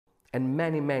And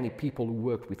many people who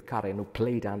worked with Karajan, who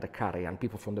played under Karajan,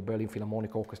 people from the Berlin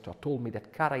Philharmonic Orchestra, told me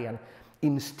that Karajan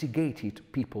instigated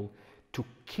people to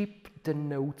keep the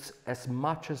notes as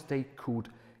much as they could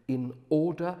in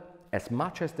order, as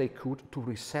much as they could, to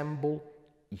resemble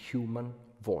human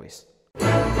voice.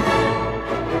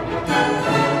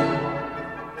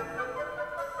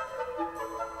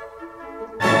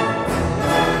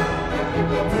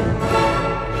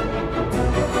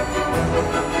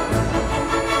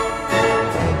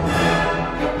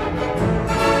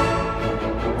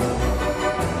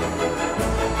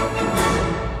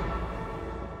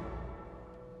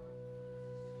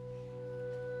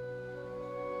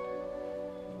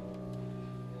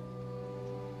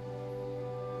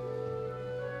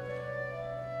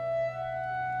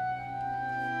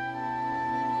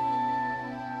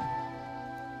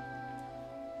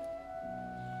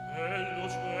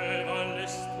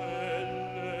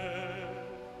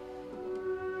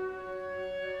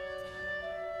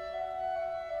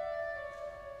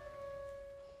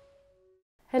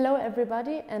 Hello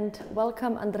everybody and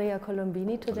welcome Andrea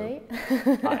Colombini today.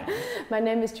 Hi. My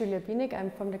name is Julia Binek, I'm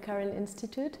from the KARAJAN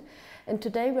Institute, and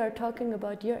today we are talking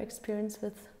about your experience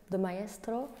with the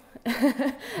maestro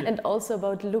and also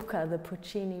about Lucca, the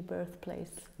Puccini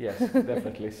birthplace. Yes,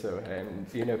 definitely so. And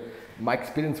you know, my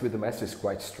experience with the maestro is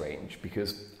quite strange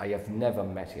because I have never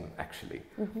met him actually,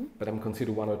 but I'm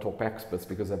considered one of the top experts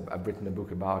because I've written a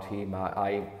book about him.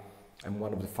 I'm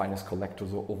one of the finest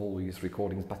collectors of all his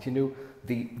recordings, but you know,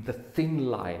 the thin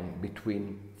line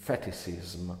between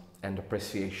fetishism and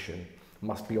appreciation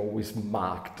must be always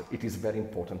marked. It is very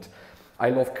important. I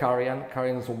love Karajan.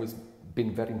 Karajan has always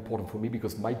been very important for me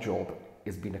because my job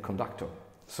is being a conductor.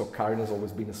 So Karajan has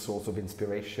always been a source of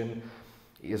inspiration.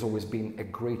 He has always been a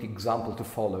great example to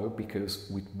follow because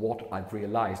with what I've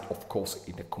realized, of course,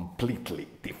 in a completely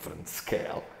different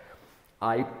scale,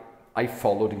 I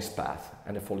followed his path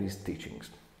and I followed his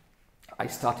teachings. I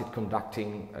started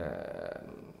conducting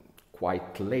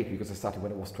quite late because I started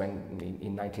when I was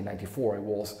in 1994. I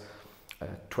was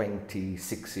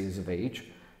 26 years of age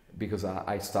because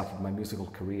I started my musical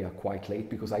career quite late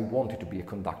because I wanted to be a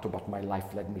conductor, but my life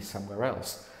led me somewhere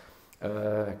else.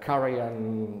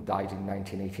 Karajan died in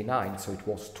 1989, so it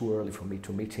was too early for me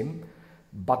to meet him.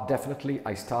 But definitely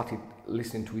I started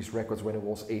listening to his records when I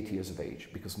was 8 years of age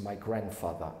because my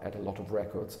grandfather had a lot of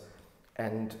records,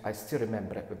 and I still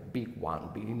remember a big one,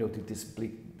 you know, this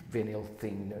big vinyl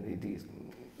thing,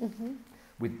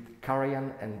 with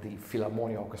Karajan and the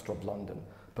Philharmonic Orchestra of London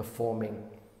performing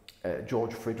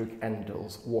George Friedrich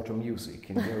Handel's Water Music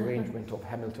in the arrangement of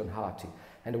Hamilton Harty,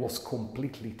 and I was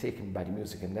completely taken by the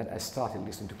music. And then I started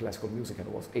listening to classical music and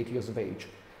I was 8 years of age.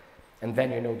 And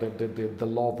then, you know, the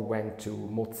love went to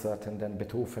Mozart and then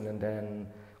Beethoven, and then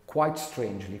quite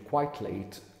strangely, quite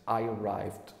late, I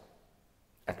arrived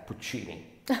at Puccini.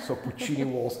 So Puccini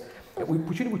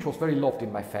which was very loved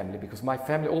in my family because my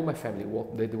family, all my family,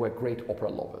 they were great opera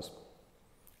lovers.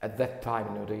 At that time,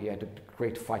 you know, they had a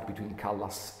great fight between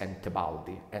Callas and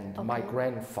Tebaldi, and my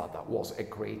grandfather was a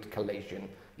great Callasian.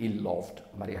 He loved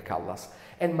Maria Callas,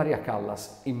 and Maria Callas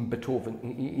in Beethoven,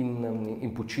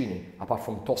 in Puccini, apart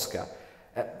from Tosca,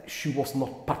 she was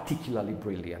not particularly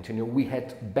brilliant. You know, we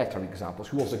had better examples.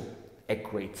 She was a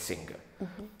great singer,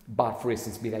 but for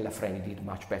instance, Mirella Freni did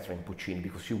much better in Puccini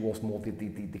because she was more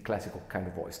the classical kind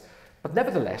of voice. But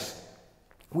nevertheless,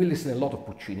 we listened a lot of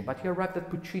Puccini, but he arrived at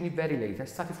Puccini very late. I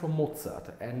started from Mozart,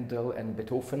 Handel and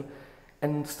Beethoven,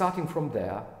 and starting from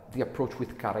there, the approach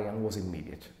with Karajan was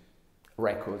immediate.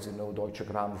 Records, you know, Deutsche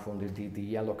Grammophon, the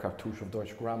yellow cartouche of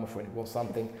Deutsche Grammophon, it was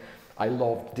something I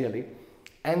loved dearly.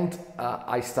 And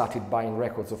I started buying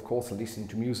records, of course, listening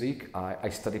to music. I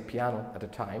studied piano at the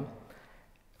time,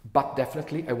 but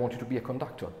definitely I wanted to be a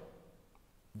conductor.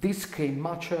 This came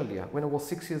much earlier. When I was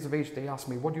 6 years of age, they asked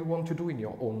me, what do you want to do in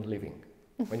your own living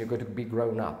when you're going to be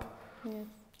grown up? Yes.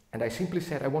 And I simply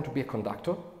said, I want to be a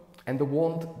conductor, and I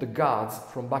want the guards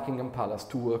from Buckingham Palace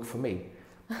to work for me.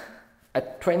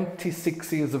 At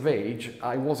 26 years of age,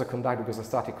 I was a conductor because I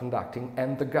started conducting,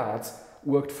 and the guards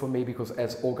worked for me because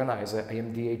as organizer, I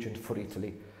am the agent for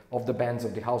Italy of the bands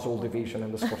of the Household Division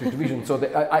and the Scottish Division. So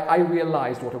I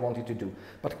realized what I wanted to do.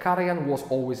 But Karajan was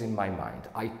always in my mind.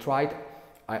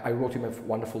 I wrote him a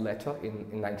wonderful letter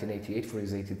in 1988 for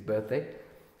his 80th birthday,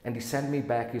 and he sent me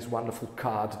back his wonderful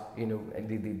card, you know, and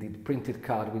the printed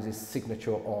card with his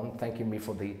signature on, thanking me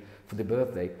for the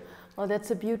birthday. Oh,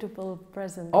 that's a beautiful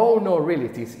present. Oh no, really,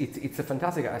 it is. It's a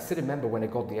fantastic. I still remember when I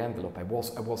got the envelope. I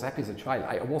was happy as a child.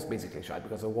 I was basically a child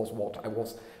because I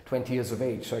was 20 years of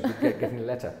age, so I could get a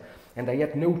letter. And I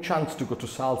had no chance to go to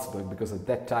Salzburg because at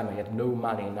that time I had no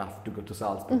money enough to go to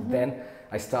Salzburg. Then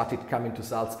I started coming to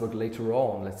Salzburg later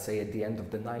on, let's say at the end of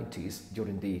the 90s,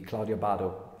 during the Claudio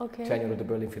Abbado tenure of the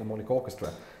Berlin Philharmonic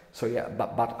Orchestra. So yeah,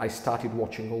 but I started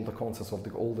watching all the concerts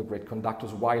of all the great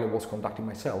conductors while I was conducting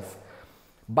myself.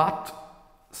 But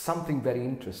something very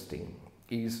interesting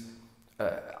is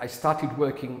I started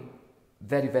working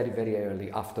very, very, very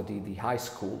early after the high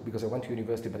school, because I went to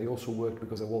university, but I also worked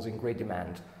because I was in great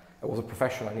demand. I was a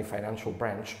professional in the financial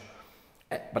branch,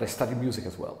 but I studied music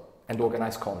as well and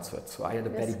organized concerts. So I had a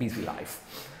very busy life.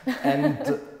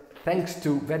 And thanks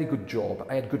to very good job,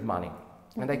 I had good money.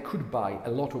 And I could buy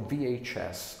a lot of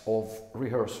VHS of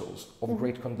rehearsals of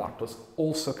great conductors,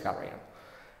 also Karajan.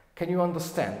 Can you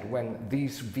understand when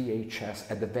these VHS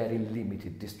had a very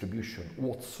limited distribution,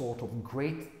 what sort of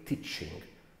great teaching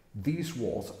this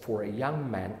was for a young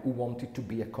man who wanted to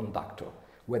be a conductor?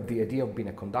 We had the idea of being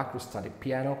a conductor, studied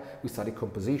piano, we studied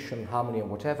composition, harmony and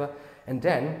whatever, and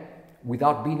then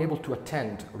without being able to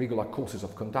attend regular courses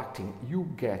of conducting,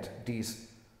 you get these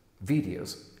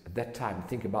videos. At that time,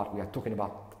 think about, we are talking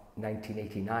about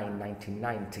 1989,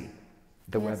 1990.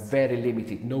 They were very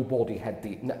limited. Nobody had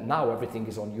now everything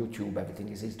is on YouTube, everything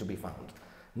is easy to be found.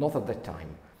 Not at that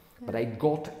time. But I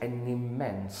got an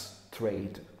immense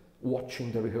trade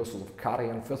watching the rehearsals of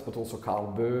Karajan first, but also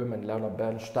Karl Böhm and Leonard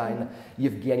Bernstein,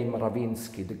 Yevgeny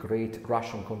Mravinsky, the great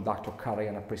Russian conductor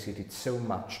Karajan appreciated so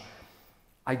much.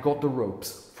 I got the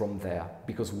ropes from there,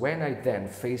 because when I then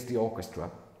faced the orchestra,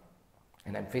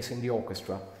 and I'm facing the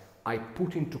orchestra, I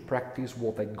put into practice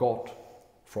what I got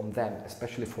from them,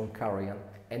 especially from Karajan,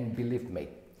 and believe me,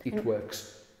 it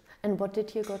works. And what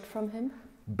did you got from him?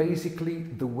 Basically,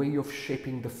 the way of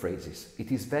shaping the phrases.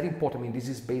 It is very important. I mean, this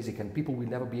is basic, and people will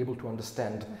never be able to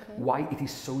understand why it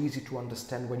is so easy to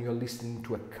understand when you're listening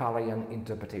to a Karajan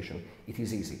interpretation. It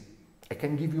is easy. I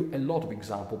can give you a lot of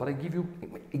examples, but I give you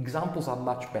examples are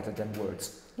much better than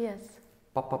words. Yes.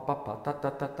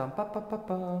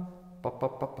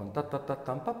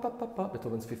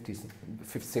 Beethoven's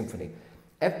Fifth Symphony.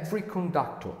 Every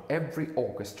conductor, every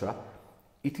orchestra,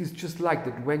 it is just like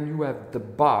that when you have the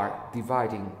bar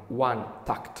dividing one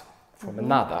tact from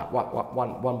another,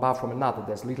 one bar from another,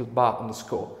 there's a little bar on the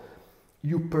score,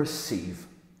 you perceive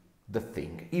the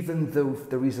thing. Even though if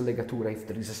there is a legatura, if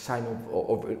there is a sign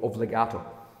of legato,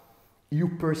 you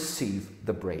perceive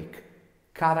the break.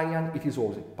 Karajan, it is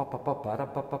always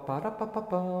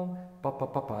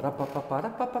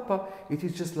it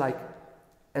is just like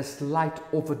a slight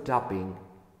overdubbing.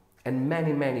 And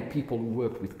many people who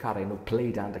worked with Karajan, who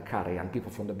played under Karajan,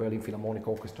 people from the Berlin Philharmonic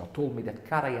Orchestra, told me that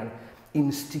Karajan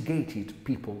instigated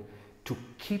people to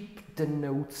keep the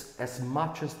notes as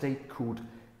much as they could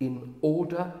in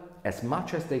order, as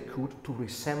much as they could, to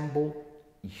resemble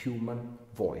human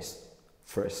voice,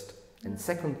 first. And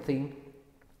second thing,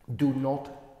 do not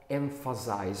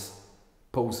emphasize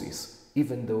poses.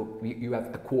 Even though you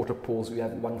have a quarter pause, you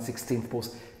have 1/16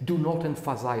 pause, do not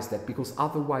emphasize that, because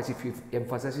otherwise if you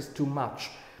emphasize it too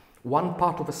much, 1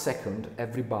 part of a second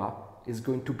every bar is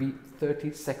going to be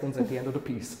 30 seconds at the end of the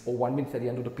piece, or 1 minute at the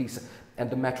end of the piece, and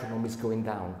the metronome is going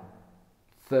down.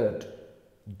 Third,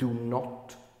 do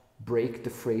not break the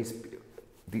phrase.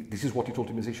 This is what he told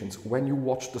the musicians. When you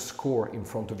watch the score in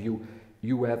front of you,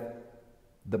 you have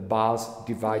the bars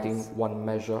dividing one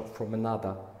measure from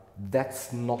another.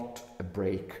 That's not a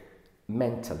break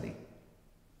mentally.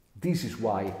 This is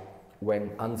why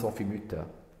when Anne-Sophie Mutter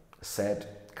said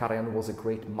Karajan was a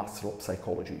great master of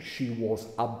psychology, she was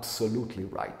absolutely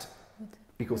right.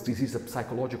 Because this is a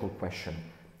psychological question.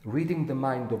 Reading the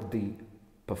mind of the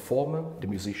performer, the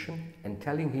musician, and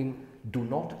telling him, do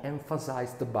not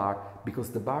emphasize the bar,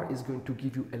 because the bar is going to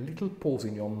give you a little pause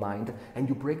in your mind and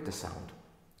you break the sound.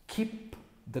 Keep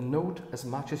the note as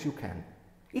much as you can.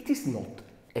 It is not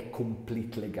a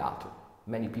complete legato.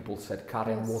 Many people said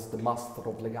Karajan was the master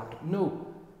of legato. No,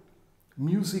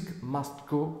 music must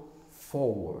go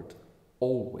forward,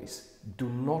 always. Do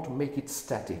not make it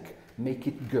static, make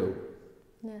it go.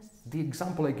 Yes. The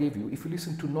example I gave you, if you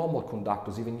listen to normal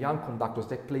conductors, even young conductors,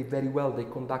 they play very well, they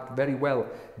conduct very well,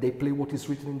 they play what is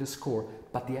written in the score,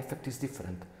 but the effect is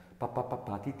different.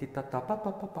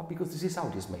 Because this is how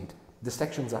it is made. The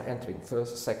sections are entering,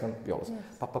 first, second, violas.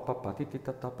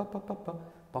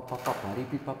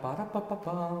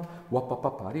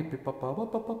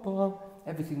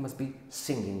 Everything must be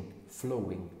singing,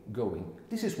 flowing, going.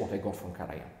 This is what I got from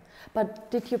Karajan.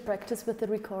 But did you practice with the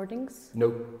recordings?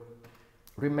 No.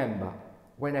 Remember,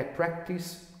 when I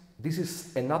practice This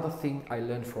is another thing I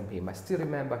learned from him. I still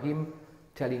remember him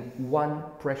telling one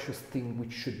precious thing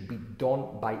which should be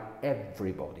done by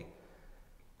everybody.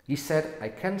 He said, I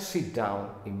can sit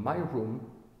down in my room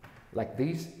like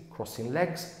this, crossing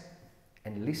legs,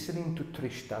 and listening to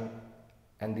Tristan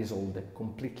and Isolde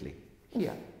completely.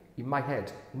 Here, in my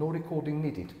head, no recording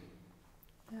needed.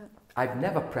 Yeah. I've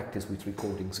never practiced with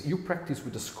recordings. You practice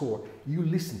with a score, you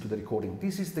listen to the recording.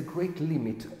 This is the great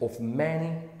limit of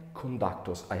many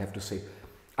conductors, I have to say.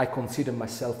 I consider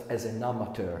myself as an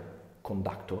amateur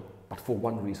conductor, but for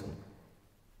one reason.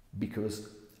 Because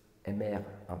aimer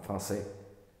en français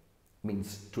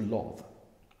means to love.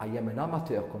 I am an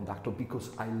amateur conductor because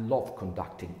I love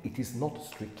conducting. It is not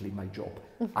strictly my job.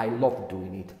 I love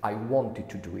doing it. I wanted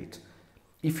to do it.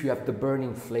 If you have the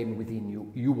burning flame within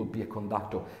you, you will be a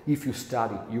conductor. If you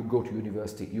study, you go to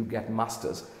university, you get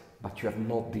masters, but you have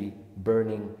not the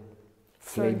burning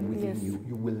flame within you,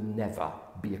 you will never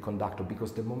be a conductor,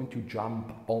 because the moment you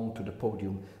jump onto the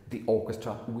podium, the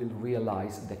orchestra will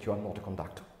realize that you are not a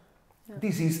conductor. Yeah.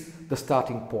 This is the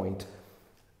starting point.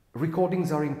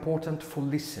 Recordings are important for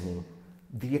listening.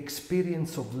 The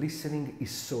experience of listening is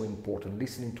so important.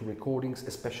 Listening to recordings,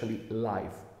 especially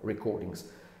live recordings.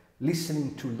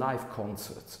 Listening to live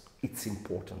concerts, it's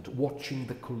important. Watching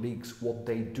the colleagues, what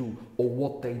they do or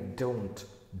what they don't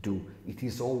do. It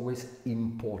is always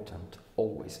important,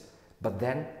 always. But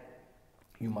then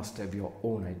you must have your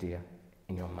own idea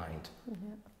in your mind.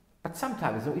 Mm-hmm. But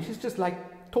sometimes it is just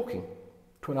like talking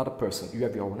to another person. You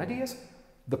have your own ideas.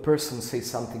 The person says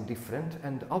something different,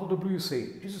 and out of the blue you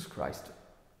say, Jesus Christ,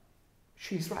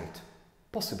 she's right.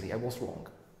 Possibly I was wrong.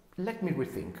 Let me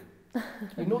rethink.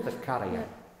 You know that Karajan,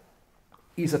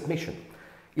 his admission,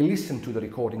 he listened to the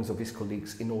recordings of his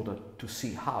colleagues in order to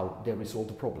see how they resolve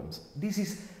the problems. This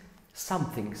is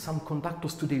something some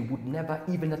conductors today would never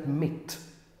even admit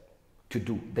to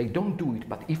do. They don't do it,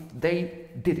 but if they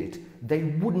did it, they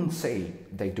wouldn't say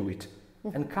they do it.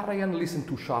 And Karajan listened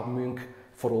to Charles Munch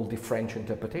for all the French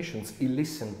interpretations. He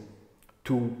listened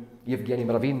to Yevgeny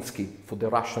Mravinsky for the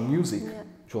Russian music,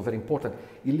 which was very important.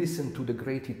 He listened to the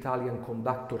great Italian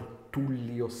conductor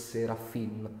Tullio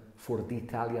Serafin for the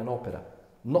Italian opera,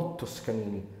 not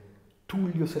Toscanini.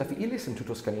 Tullio Serafin, he listened to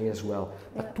Toscanini as well,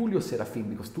 but Tullio Serafin,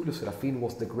 because Tullio Serafin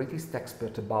was the greatest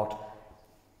expert about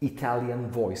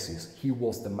Italian voices. He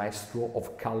was the maestro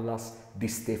of Callas, Di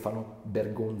Stefano,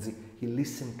 Bergonzi. He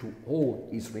listened to all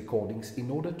his recordings in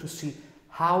order to see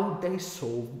how they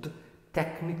solved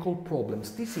technical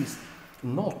problems. This is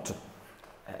not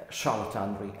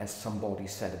charlatanry, as somebody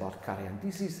said about Karajan.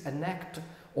 This is an act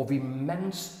of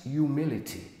immense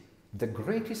humility. The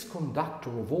greatest conductor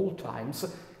of all times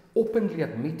openly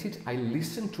admitted, I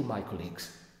listened to my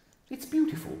colleagues. It's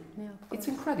beautiful. It's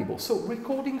incredible. So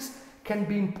recordings can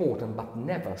be important, but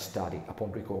never study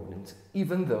upon recordings.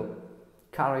 Even though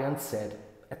Karajan said,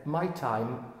 at my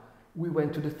time, we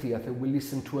went to the theatre, we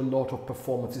listened to a lot of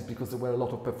performances because there were a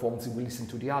lot of performances, we listened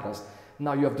to the others.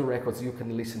 Now you have the records, you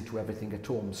can listen to everything at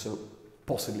home, so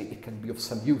possibly it can be of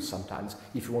some use sometimes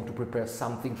if you want to prepare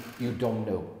something you don't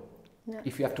know.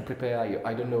 If you have to prepare,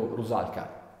 I don't know, Rusalka,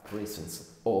 for instance,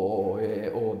 or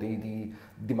the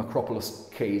Macropolis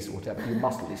case, whatever, you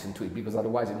must listen to it, because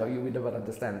otherwise you will never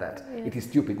understand that. It is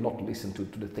stupid not to listen to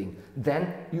the thing.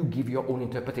 Then you give your own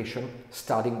interpretation,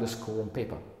 studying the score on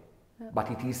paper. But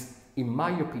it is, in my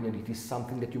opinion, it is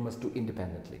something that you must do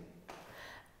independently.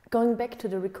 Going back to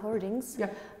the recordings,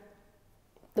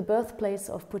 the birthplace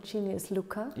of Puccini is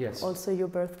Lucca, also your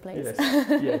birthplace.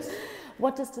 Yes.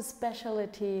 What is the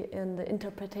specialty in the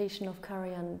interpretation of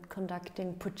Karajan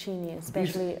conducting Puccini,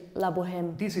 especially La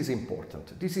Bohème? This is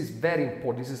important. This is very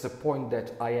important. This is a point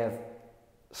that I have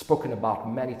spoken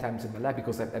about many times in my life,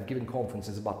 because I've given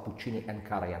conferences about Puccini and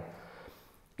Karajan.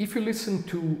 If you listen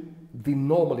to the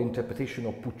normal interpretation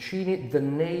of Puccini, the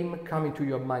name coming to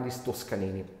your mind is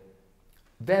Toscanini.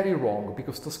 Very wrong,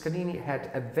 because Toscanini had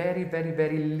a very, very,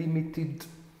 very limited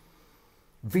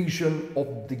vision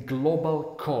of the global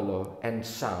color and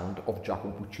sound of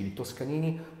Giacomo Puccini.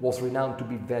 Toscanini was renowned to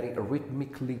be very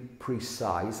rhythmically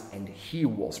precise, and he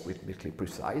was rhythmically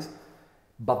precise,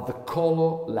 but the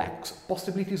color lacks.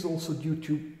 Possibly it is also due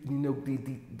to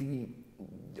the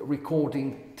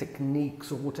recording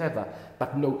techniques or whatever,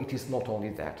 but no, it is not only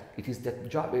that. It is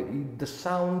that the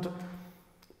sound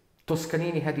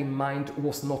Toscanini had in mind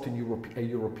was not a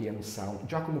European sound.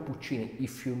 Giacomo Puccini,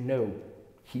 if you know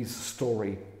his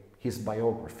story, his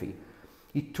biography,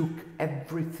 he took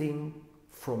everything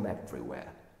from everywhere.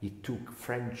 He took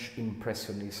French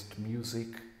Impressionist music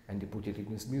and he put it in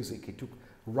his music. He took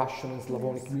Russian and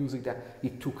Slavonic music, that he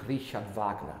took Richard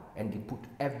Wagner and he put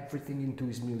everything into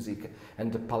his music,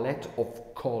 and the palette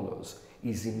of colors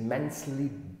is immensely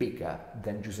bigger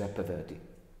than Giuseppe Verdi.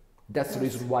 That's the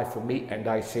reason why for me, and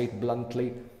I say it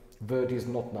bluntly, Verdi is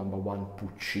not number one,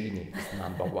 Puccini is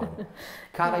number one.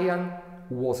 Karajan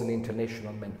was an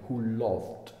international man who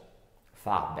loved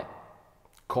farbe,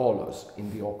 colors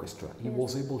in the orchestra. He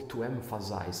was able to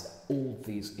emphasize all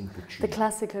these in Puccini. The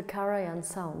classical Karajan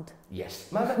sound.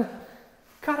 Yes.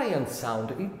 Karajan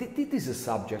sound, it is a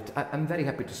subject I'm very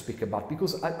happy to speak about,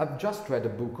 because I've just read a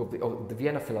book of the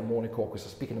Vienna Philharmonic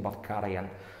Orchestra speaking about Karajan.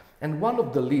 And one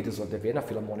of the leaders of the Vienna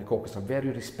Philharmonic Orchestra, very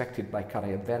respected by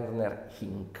Karajan, Werner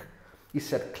Hink, he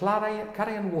said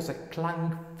Karajan was a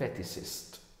Klang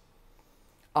fetishist.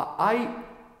 I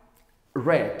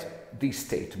read this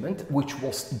statement, which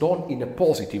was done in a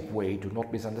positive way, do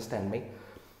not misunderstand me,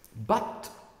 but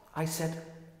I said,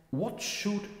 what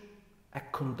should a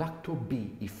conductor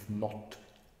be if not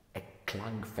a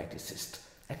Klang fetishist?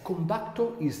 A conductor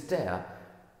is there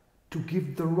to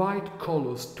give the right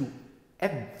colors to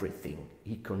everything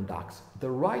he conducts. The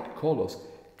right colors.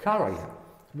 Karajan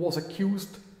was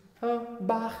accused,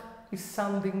 Bach is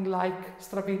sounding like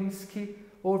Stravinsky,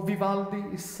 or Vivaldi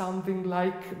is sounding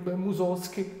like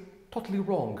Mussorgsky. Totally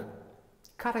wrong.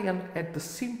 Karajan had the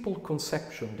simple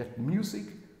conception that music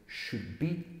should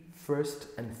be first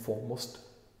and foremost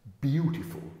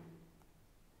beautiful.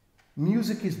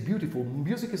 Music is beautiful.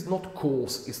 Music is not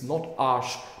coarse, it's not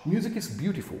harsh. Music is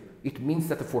beautiful. It means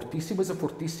that a fortissimo is a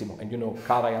fortissimo, and you know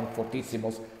Karajan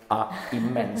fortissimos are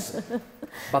immense.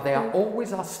 But they are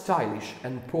always as stylish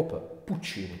and proper.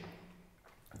 Puccini.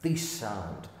 This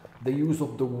sound, the use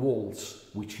of the waltz,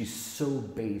 which is so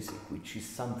basic, which is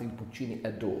something Puccini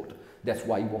adored. That's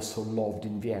why he was so loved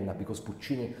in Vienna, because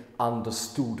Puccini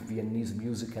understood Viennese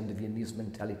music and the Viennese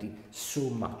mentality so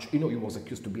much. You know, he was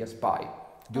accused to be a spy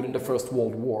during the First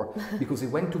World War, because he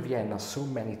went to Vienna so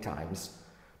many times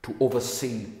to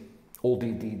oversee all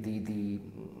the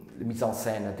mise en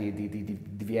scène,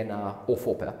 the Vienna off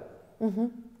opera,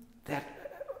 that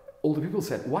all the people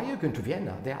said, why are you going to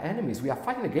Vienna? They are enemies, we are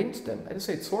fighting against them. And he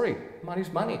said, sorry, money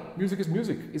is money, music is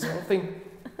music, it's another thing.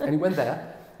 And he went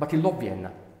there, but he loved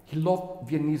Vienna. He loved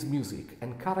Viennese music,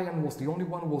 and Karajan was the only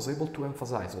one who was able to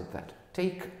emphasize all that.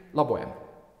 Take La Bohème.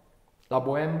 La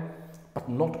Bohème, but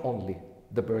not only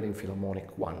the Berlin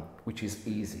Philharmonic one, which is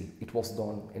easy. It was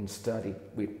done in study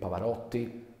with Pavarotti,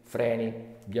 Freni,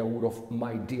 Biaurov,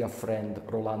 my dear friend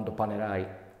Rolando Panerai,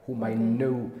 whom I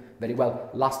know very well.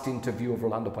 Last interview of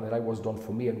Rolando Panerai was done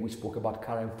for me, and we spoke about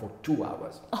Karajan for 2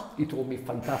 hours. He told me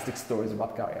fantastic stories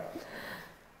about Karajan.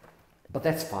 But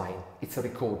that's fine, it's a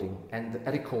recording, and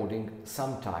a recording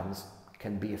sometimes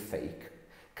can be a fake.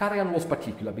 Karajan was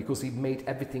particular because he made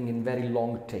everything in very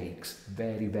long takes,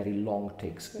 very, very long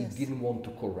takes. Yes. He didn't want to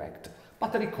correct.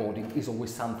 But a recording is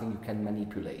always something you can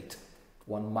manipulate.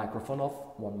 One microphone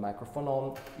off, one microphone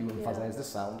on, you emphasize the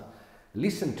sound.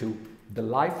 Listen to the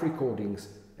live recordings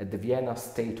at the Vienna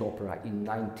State Opera in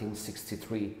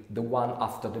 1963, the one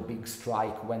after the big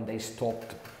strike when they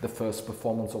stopped the first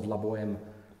performance of La Bohème.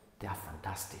 They are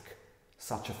fantastic,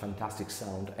 such a fantastic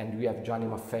sound. And we have Gianni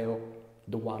Maffeo,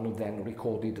 the one who then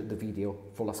recorded the video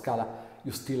for La Scala.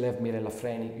 You still have Mirella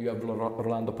Freni, you have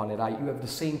Rolando Panerai, you have the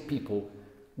same people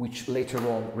which later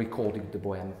on recorded the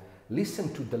Bohème.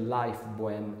 Listen to the live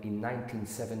Bohème in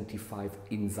 1975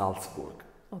 in Salzburg.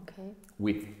 Okay.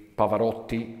 With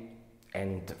Pavarotti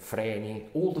and Freni,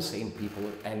 all the same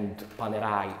people, and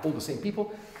Panerai, all the same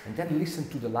people. And then listen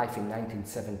to the live in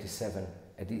 1977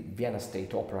 at the Vienna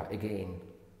State Opera again.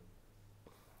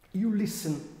 You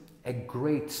listen a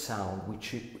great sound,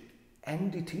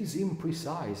 and it is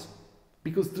imprecise,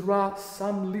 because there are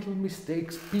some little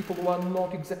mistakes, people who are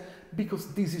not exact, because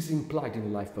this is implied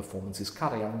in live performances.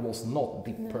 Karajan was not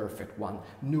the perfect one.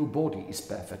 Nobody is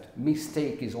perfect.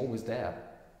 Mistake is always there.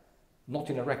 Not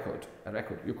in a record,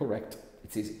 you're correct,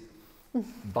 it's easy.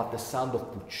 But the sound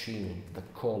of Puccini, the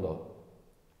color,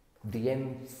 the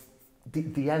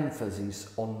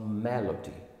emphasis on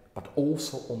melody, but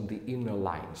also on the inner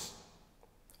lines.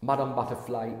 Madame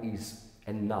Butterfly is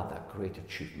another great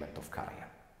achievement of Karajan.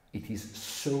 It is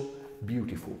so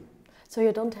beautiful. So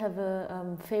you don't have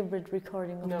a favorite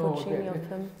recording of Puccini of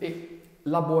him?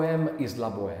 La Bohème is La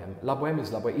Bohème. La Bohème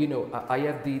is La Bohème. You know, I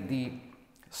have the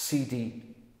CD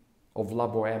of La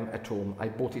Bohème at home. I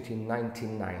bought it in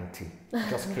 1990. It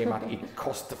just came out. It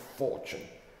cost a fortune.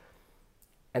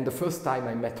 And the first time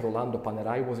I met Rolando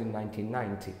Panerai was in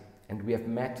 1990. And we have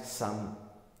met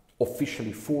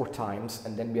officially 4 times,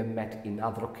 and then we have met in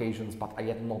other occasions, but I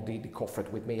had not the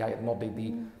coffret with me, I had not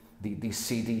the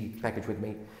CD package with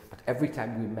me. But every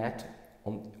time we met,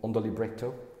 on the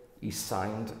libretto. He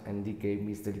signed and he gave me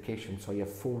his dedication. So I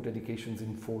have 4 dedications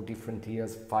in 4 different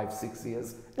years, 5, 6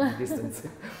 years in distance.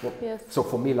 Well, yes. So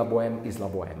for me, La Bohème is La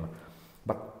Bohème.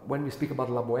 But when we speak about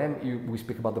La Bohème, we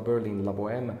speak about the Berlin La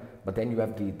Bohème, but then you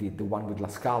have the one with La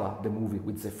Scala, the movie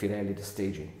with Zeffirelli, the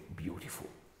staging. Beautiful,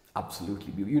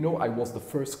 absolutely beautiful. You know, I was the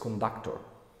first conductor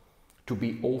to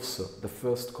be also the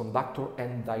first conductor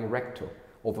and director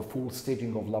of a full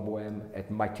staging of La Bohème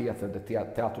at my theatre, the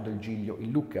Teatro del Giglio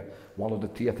in Lucca, one of the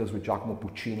theatres where Giacomo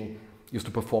Puccini used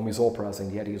to perform his operas,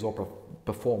 and he had his opera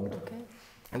performed. Okay.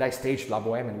 And I staged La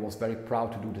Bohème and was very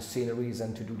proud to do the sceneries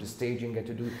and to do the staging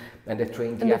and I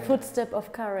trained in the the footstep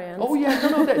of Karajan. Oh yeah,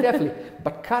 no, definitely.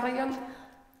 But Karajan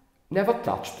never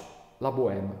touched La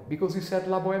Bohème because he said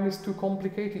La Bohème is too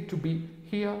complicated to be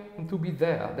here and to be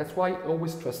there. That's why I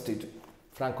always trusted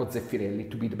Franco Zeffirelli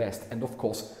to be the best. And of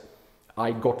course,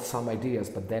 I got some ideas,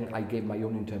 but then I gave my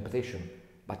own interpretation.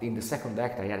 But in the second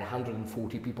act, I had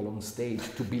 140 people on stage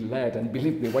to be led. And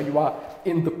believe me, when you are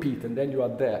in the pit and then you are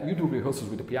there, you do rehearsals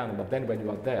with the piano, but then when you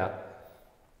are there,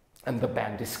 and the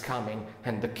band is coming,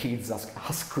 and the kids are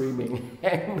screaming,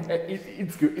 and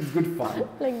it's good fun.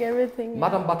 Like everything.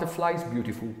 Madame Butterfly is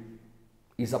beautiful.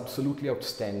 Is absolutely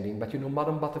outstanding. But you know,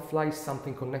 Madame Butterfly is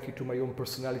something connected to my own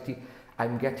personality.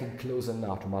 I'm getting closer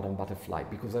now to Madame Butterfly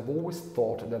because I've always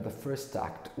thought that the first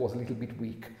act was a little bit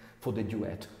weak for the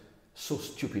duet. So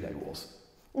stupid I was.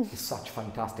 It's such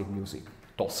fantastic music.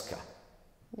 Tosca.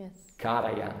 Yes.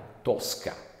 Karajan,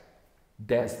 Tosca.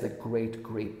 There's the great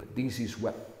grip. This is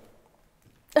where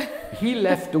he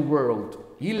left the world.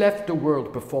 He left the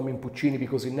world performing Puccini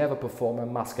because he never performed a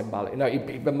Mask and Ballet. No,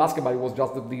 the Mask and Ballet was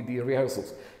just the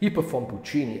rehearsals. He performed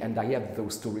Puccini, and I have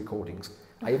those 2 recordings.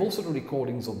 I have also the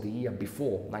recordings of the year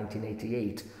before,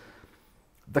 1988.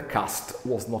 The cast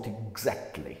was not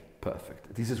exactly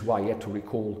perfect. This is why he had to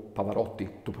recall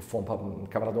Pavarotti to perform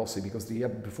Cavaradossi, because the year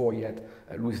before he had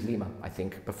Luis Lima, I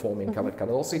think, performing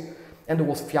Cavaradossi. And there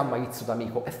was Fiamma Izzo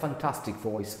D'Amico, a fantastic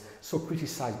voice, so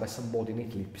criticized by somebody in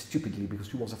Italy, stupidly, because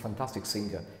she was a fantastic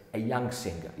singer, a young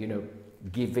singer, you know,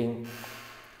 giving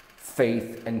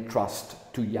faith and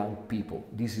trust to young people.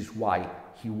 This is why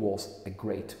he was a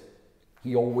great.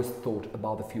 He always thought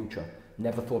about the future,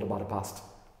 never thought about the past.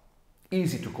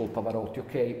 Easy to call Pavarotti,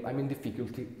 okay, I'm in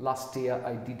difficulty. Last year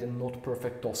I did a not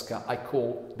perfect Tosca. I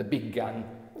call the big gun.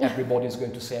 Everybody's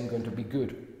going to say I'm going to be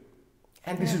good.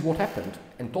 And this is what happened.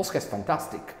 And Tosca is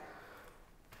fantastic.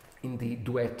 In the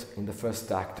duet, in the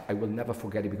first act, I will never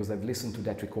forget it because I've listened to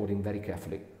that recording very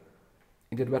carefully.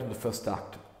 In the duet of the first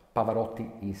act, Pavarotti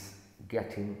is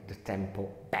getting the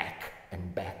tempo back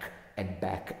and back and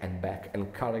back and back,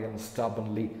 and Karajan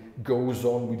stubbornly goes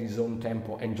on with his own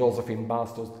tempo, and Josephine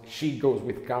Bastos, she goes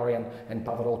with Karajan, and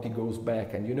Pavarotti goes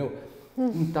back, and you know,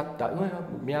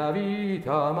 mia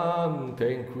vita amante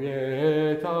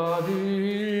inquieta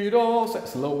di rose,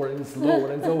 slower and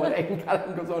slower and slower, and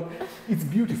Karajan goes on. It's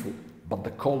beautiful, but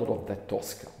the color of that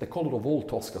Tosca, the color of all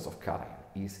Toscas of Karajan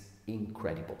is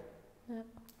incredible. Yeah.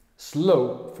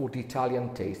 Slow for the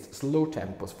Italian taste, slow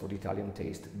tempos for the Italian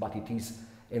taste, but it is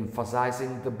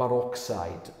emphasizing the Baroque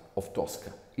side of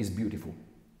Tosca. Is beautiful,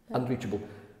 unreachable.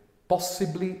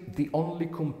 Possibly the only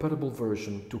comparable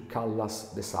version to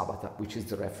Callas de Sabata, which is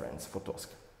the reference for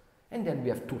Tosca. And then we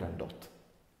have Turandot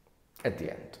at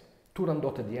the end.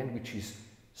 Turandot at the end, which is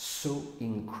so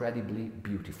incredibly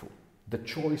beautiful. The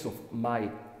choice of my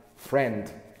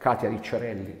friend Katia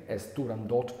Ricciarelli as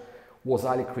Turandot was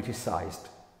highly criticized,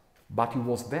 but he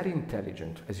was very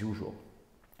intelligent as usual,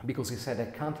 because he said,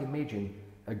 I can't imagine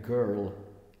a girl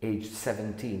aged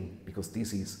 17, because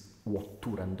this is what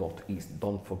Turandot is,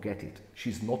 don't forget it.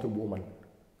 She's not a woman.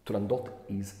 Turandot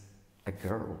is a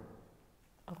girl.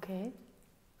 Okay.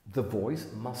 The voice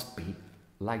must be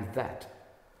like that.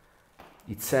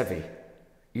 It's heavy.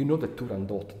 You know that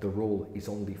Turandot, the role is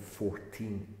only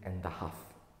 14.5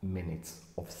 minutes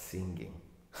of singing,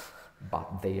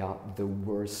 but they are the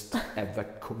worst ever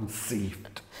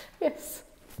conceived. Yes.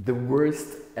 The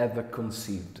worst ever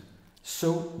conceived.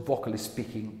 So, vocally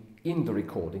speaking, in the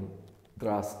recording, there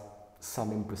are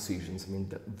some imprecisions. I mean,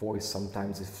 the voice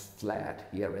sometimes is flat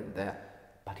here and there,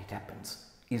 but it happens.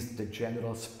 It's the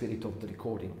general spirit of the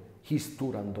recording. His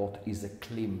Turandot is a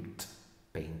Klimt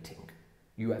painting.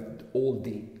 You have all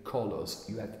the colors,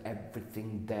 you have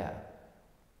everything there.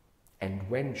 And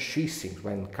when she sings,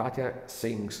 when Katia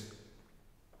sings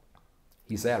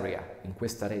his aria in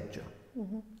Questa Reggia,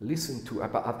 listen to,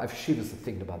 I've shivers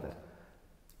thinking about that.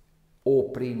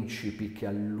 O principi che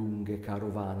a lunghe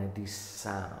carovane, this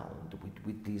sound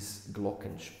with this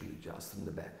glockenspiel just in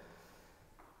the back.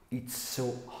 It's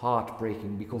so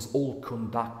heartbreaking because all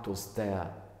conductors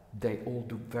there they all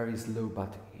do very slow,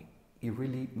 but it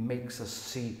really makes us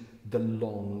see the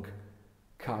long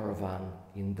caravan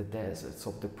in the deserts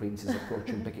of the princes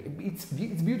approaching Peking. It's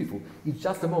beautiful. It's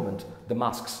just a moment. The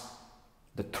masks,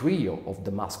 the trio of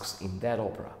the masks in that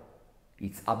opera,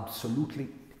 it's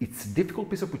a difficult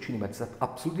piece of Puccini, but it's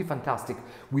absolutely fantastic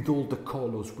with all the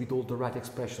colors, with all the right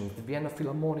expressions. The Vienna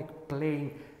Philharmonic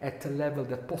playing at a level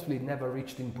that possibly never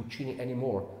reached in Puccini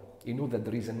anymore. You know that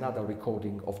there is another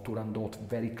recording of Turandot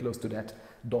very close to that,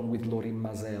 done with Lorin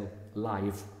Maazel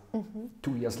live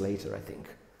 2 years later, I think,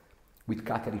 with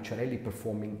Katia Ricciarelli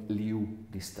performing Liu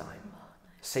this time. Oh,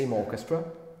 nice. Same orchestra,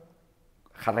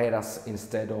 Carreras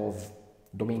instead of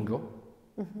Domingo,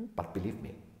 but believe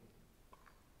me,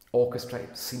 orchestra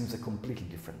seems a completely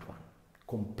different one.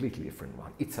 Completely different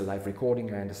one. It's a live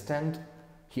recording, I understand.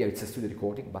 Here it's a studio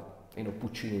recording, but you know,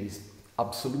 Puccini is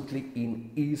absolutely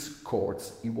in his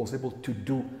chords. He was able to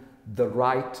do the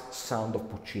right sound of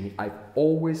Puccini. I've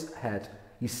always had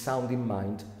his sound in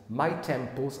mind. My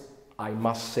tempos, I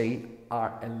must say,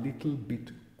 are a little bit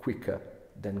quicker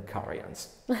than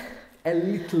Karajan's. A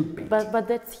little bit. But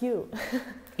that's you.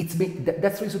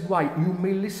 That's the reason why you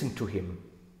may listen to him.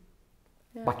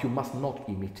 Yeah. But you must not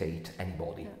imitate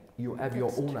anybody. Yeah. You have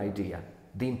your own idea.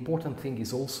 The important thing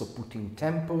is also putting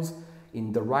tempos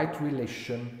in the right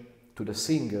relation to the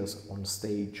singers on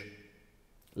stage.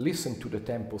 Listen to the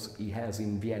tempos he has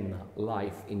in Vienna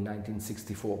live in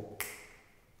 1964.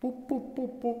 Boop, boop,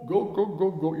 boop, boop. Go, go,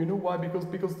 go, go. You know why?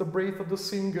 Because the breath of the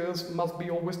singers must be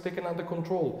always taken under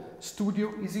control.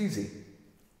 Studio is easy.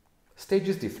 Stage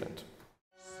is different.